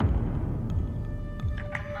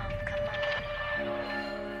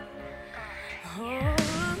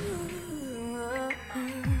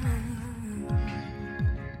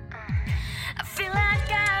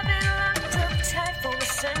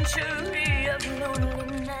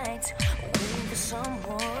lonely nights, waiting for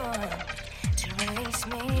someone to release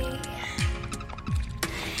me.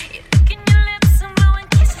 You look in your lips and blowing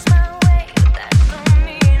kisses my way, but that don't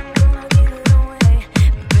mean I'm gonna give it away,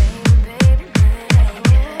 baby, baby,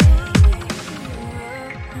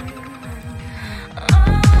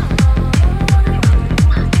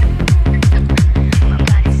 my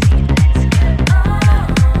body's saying let's go.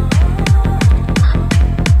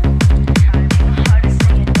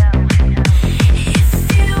 If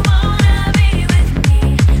you wanna be with me,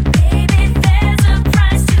 baby, there's a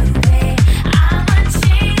price to pay. I'm a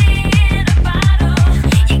genie in a bottle.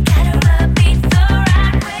 You gotta rub me the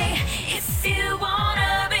right way. If you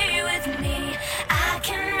wanna be with me, I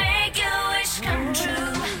can make your wish come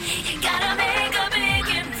true. You gotta make a big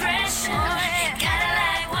impression. You gotta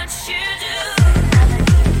like what you do. I'm a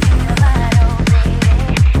genie in a bottle, baby.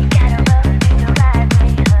 Gotta rub me the right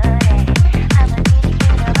way, honey. I'm a genie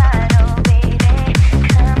in a bottle, baby.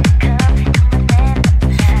 Come, come, come on and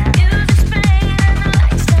music's playing and the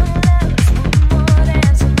lights don't low. One more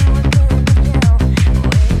dance and then we're good to go.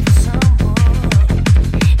 Waiting for someone to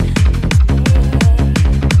leave me.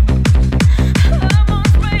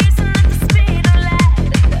 Almost racing at the speed of light.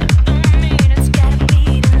 That don't mean it's gotta be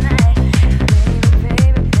tonight.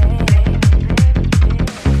 Baby, baby,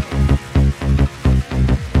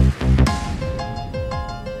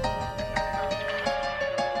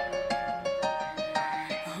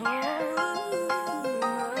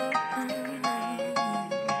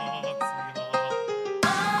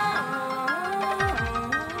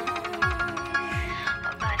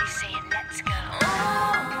 my body's saying let's go.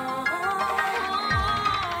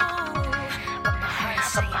 But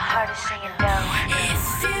my heart is saying no. If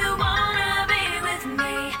you wanna be with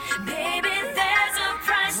me, baby, there's a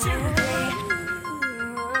price to pay.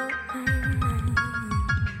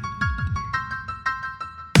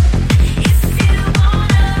 If you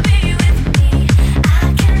wanna be with me, I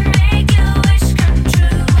can make your wish come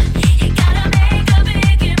true. You gotta make a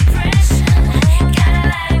big impression. Gotta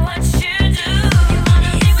like what you do. You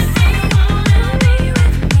wanna be with me, wanna be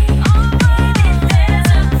with me. Oh, baby, there's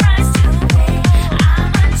a price to pay.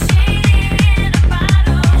 I'm a genie in a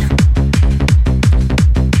bottle.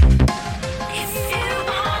 If you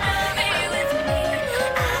wanna be with me,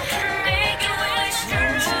 I can make your wish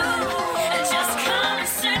come true. Just come and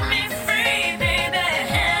set me free, baby,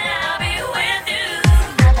 and I'll be with you.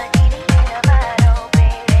 I'm a genie in a bottle,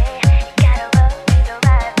 baby. Gotta rub me the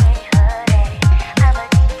right way, honey. I'm a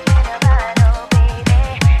genie in a bottle, baby.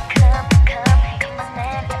 Come, come, come on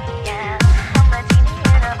and let me out. I'm a genie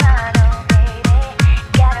in a bottle, baby.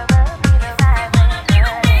 Gotta rub me the right way,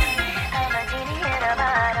 honey. I'm a genie in a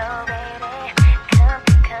bottle, baby. Come,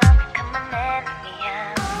 come, come on and let me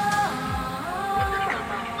out.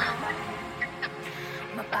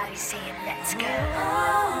 My body's saying let's go.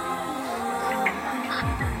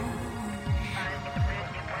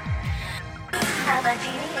 I'm a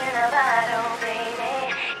genie in a bottle,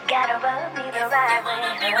 baby. Gotta rub me the right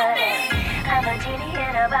way, honey. I'm a genie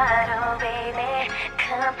in a bottle, baby.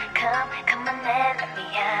 Come, come, come on and let me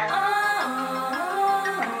out.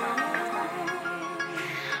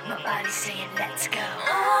 My body's saying let's go.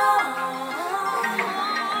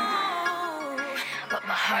 But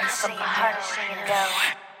my heart is saying no.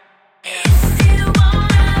 If you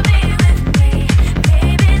wanna be with me,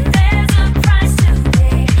 baby, there's a price to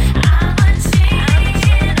pay. I'm a genie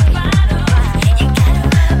in a bottle. You gotta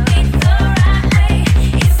rub me the right way.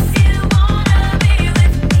 If you wanna be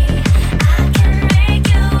with me, I can make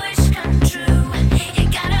your wish come true. You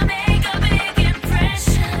gotta make a big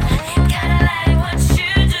impression. Gotta like what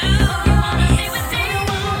you do. You wanna be with me,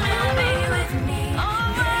 wanna be with me. Oh,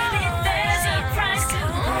 baby, there's a price to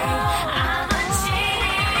pay. I'm a genie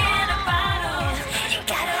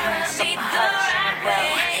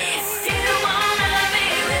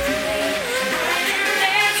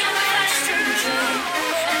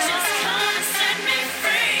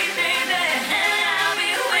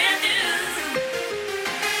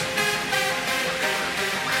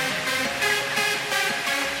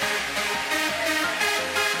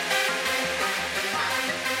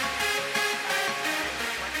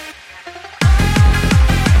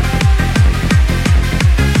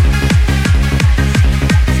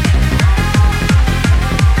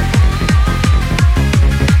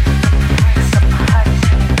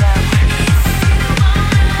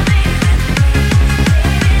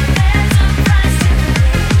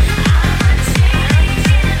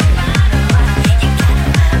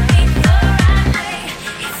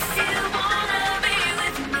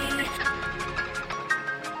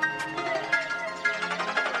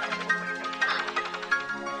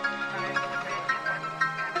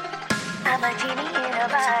I'm a genie in a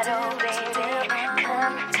bottle, baby.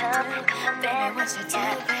 Come, come, come and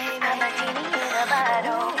yeah. I'm a genie in a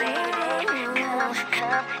bottle, baby. Come,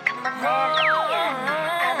 come, come and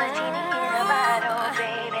yeah. I'm a genie in a bottle,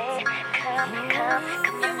 baby. Come, come,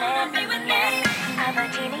 come and yeah. I'm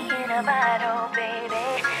a genie in a bottle,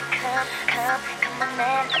 baby. Come, come, come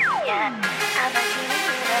and yeah. I'm a genie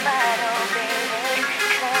in a bottle.